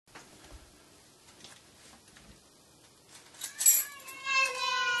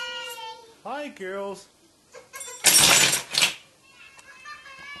Hi, girls.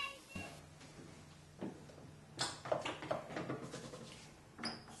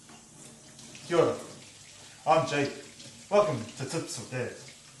 Kia ora. I'm Jake. Welcome to Tips for Dad.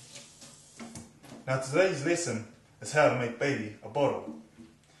 Now today's lesson is how to make baby a bottle.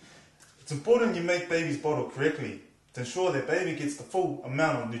 It's important you make baby's bottle correctly to ensure that baby gets the full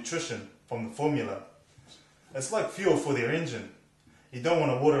amount of nutrition from the formula. It's like fuel for their engine. You don't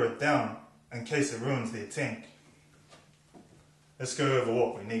want to water it down in case it ruins their tank. Let's go over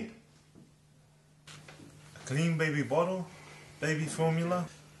what we need. A clean baby bottle, baby formula,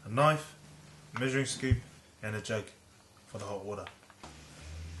 a knife, measuring scoop and a jug for the hot water.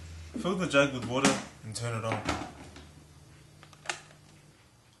 Fill the jug with water and turn it on.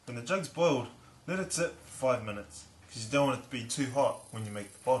 When the jug's boiled, let it sit for 5 minutes because you don't want it to be too hot when you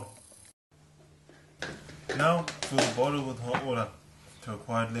make the bottle. Now fill the bottle with hot water to a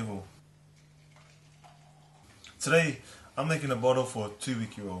required level. Today I'm making a bottle for a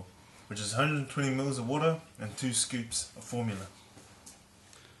 2-week-old, which is 120 ml of water and 2 scoops of formula.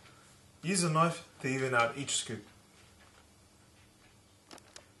 Use a knife to even out each scoop.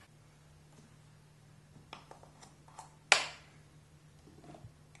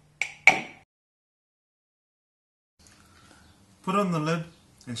 Put on the lid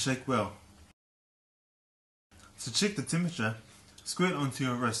and shake well. To check the temperature, squirt onto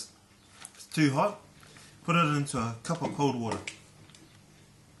your wrist. If it's too hot, put it into a cup of cold water.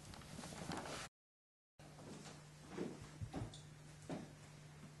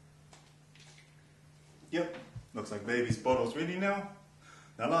 Yep, looks like baby's bottle's ready now.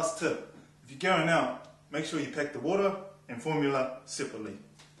 Now last tip, if you're going out, make sure you pack the water and formula separately.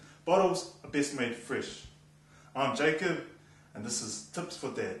 Bottles are best made fresh. I'm Jacob and this is Tips for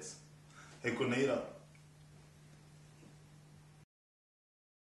Dads. He konei rā.